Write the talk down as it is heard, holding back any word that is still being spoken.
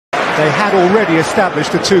They had already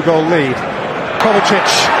established a 2-goal lead. Kovacic,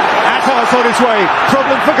 Hazard's on his way,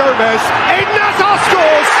 problem for Gomez, Hazard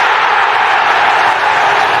scores!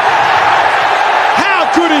 How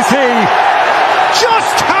good is he?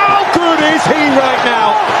 Just how good is he right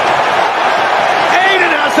now?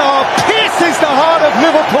 Hazard pierces the heart of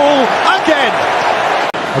Liverpool again.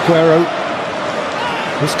 Aguero,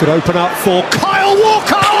 this could open up for Kyle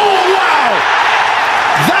Walker. Oh wow!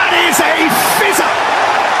 That is a fizzer!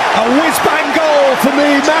 A whiz-bang goal from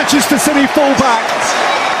the Manchester City fullback.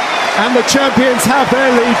 And the champions have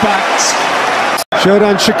their lead back.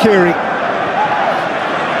 Xherdan Shaqiri.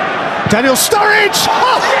 Daniel Sturridge!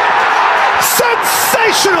 Oh!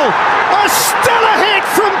 Sensational! A stellar hit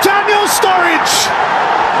from Daniel Sturridge!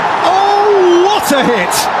 Oh, what a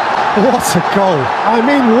hit! What a goal! I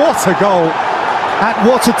mean, what a goal! At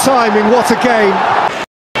what a timing, what a game!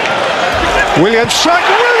 Williams strike,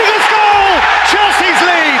 Rudiger's goal! Chelsea's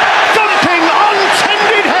lead! Thumping,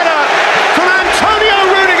 untended header from Antonio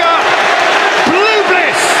Rudiger! Blue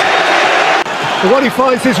bliss! The one he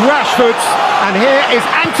finds is Rashford, and here is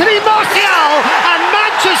Anthony Martial, and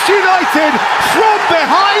Manchester United from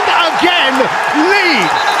behind again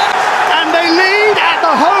lead! And they lead at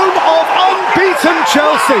the home of unbeaten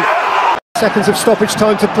Chelsea. Seconds of stoppage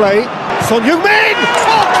time to play. Son Heung-min!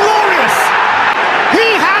 Oh, glorious! He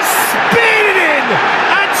has speared it in,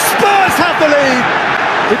 and Spurs have the lead.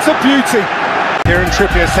 It's a beauty. Here in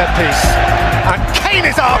Trippier set piece, and Kane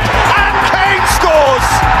is up, and Kane scores.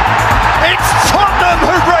 It's Tottenham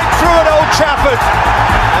who break through at Old Trafford,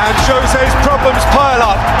 and Jose's problems pile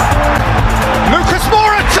up. Lucas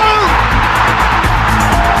Moura too.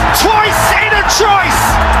 Twice in a choice,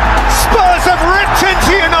 Spurs have ripped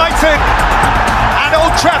into United, and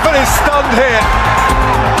Old Trafford is stunned here.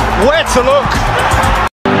 Where to look?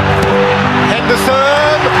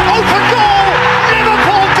 Henderson, open goal,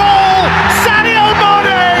 Liverpool goal, Sadio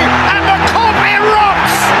Mane, and the Kop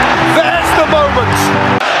erupts. There's the moment.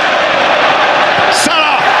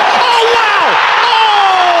 Salah, oh wow,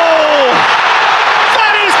 oh,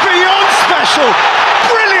 that is beyond special,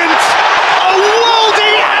 brilliant, a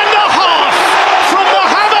worldie and a half from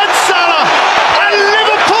Mohamed Salah, and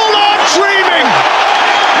Liverpool are dreaming.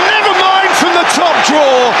 Never mind from the top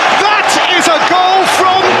draw, that is a goal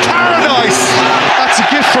from paradise. That's a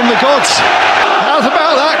gift from the gods. How's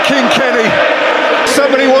about that, King Kenny?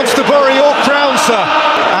 Somebody wants to borrow your crown, sir.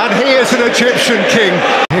 And he is an Egyptian king.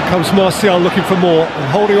 Here comes Martial looking for more, and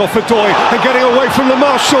holding off Odoi, and getting away from the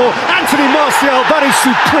Marshall. Anthony Martial, that is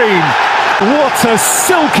supreme. What a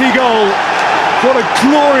silky goal. What a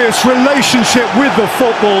glorious relationship with the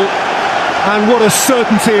football. And what a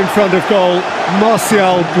certainty in front of goal.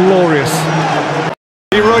 Martial, glorious.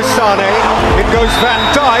 Leroy Sané, it goes Van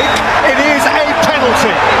Dijk, it is a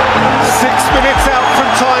penalty. 6 minutes out from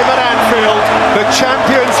time at Anfield, the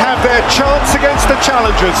champions have their chance against the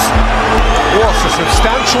challengers. What a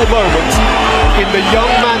substantial moment in the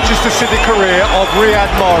young Manchester City career of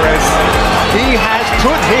Riyad Mahrez. He has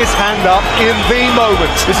put his hand up in the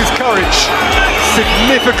moment. This is courage,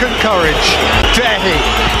 significant courage. Dare he?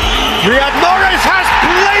 Riyad Mahrez has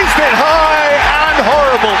blazed it high and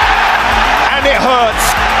horrible. And it hurts,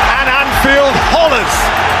 and Anfield hollers.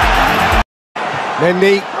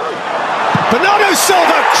 Mendy, Bernardo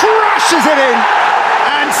Silva crashes it in,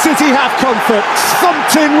 and City have comfort,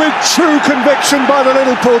 thumped in with true conviction by the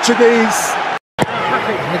little Portuguese.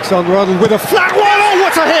 Alexander-Arnold with a flat one, oh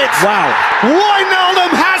what a hit! Wow.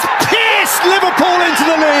 Wijnaldum has pierced Liverpool into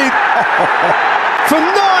the lead. For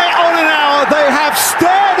nigh on an hour they have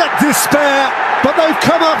stared at despair, but they've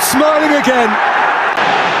come up smiling again.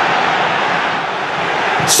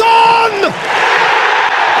 Son!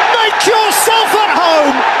 Make yourself at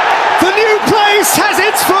home! The new place has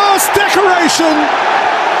its first decoration.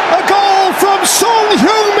 A goal from Son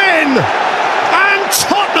Heung-min, and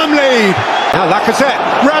Tottenham lead. Now Lacazette,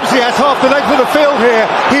 Ramsey has half the length of the field here.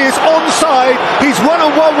 He is onside, he's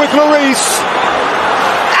one-on-one with Lloris,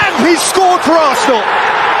 and he's scored for Arsenal.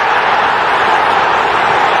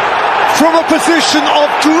 From a position of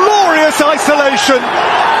glorious isolation,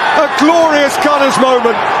 a glorious gunner's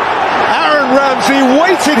moment. Aaron Ramsey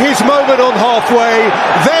waited his moment on halfway,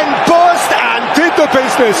 then burst and did the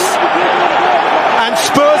business. And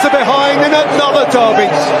Spurs are behind in another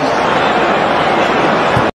derby.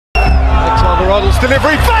 Alexander-Arnold's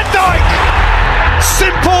delivery, Van Dijk!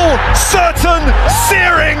 Simple, certain,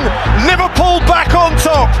 searing, Liverpool back on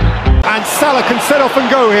top. And Salah can set off and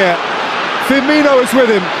go here. Firmino is with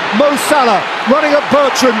him, Mo Salah running at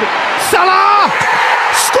Bertrand. Salah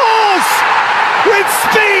scores with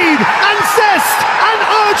speed and zest and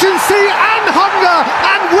urgency and hunger,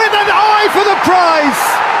 and with an eye for the prize.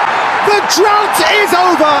 The drought is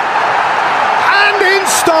over, and in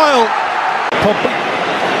style. Pogba.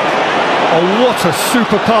 Oh, what a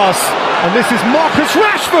super pass. And this is Marcus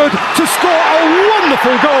Rashford to score a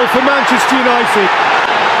wonderful goal for Manchester United.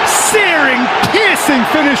 Searing, piercing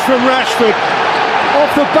finish from Rashford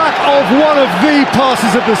off the back of one of the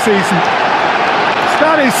passes of the season.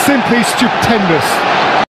 That is simply stupendous.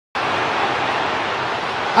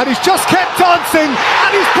 And he's just kept dancing,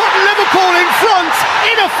 and he's put Liverpool in front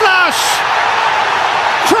in a flash.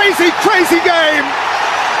 Crazy, crazy game.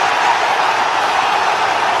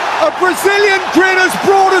 A Brazilian grin as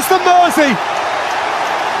broad as the Mersey.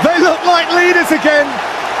 They look like leaders again.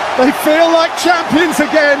 They feel like champions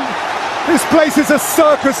again. This place is a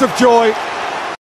circus of joy.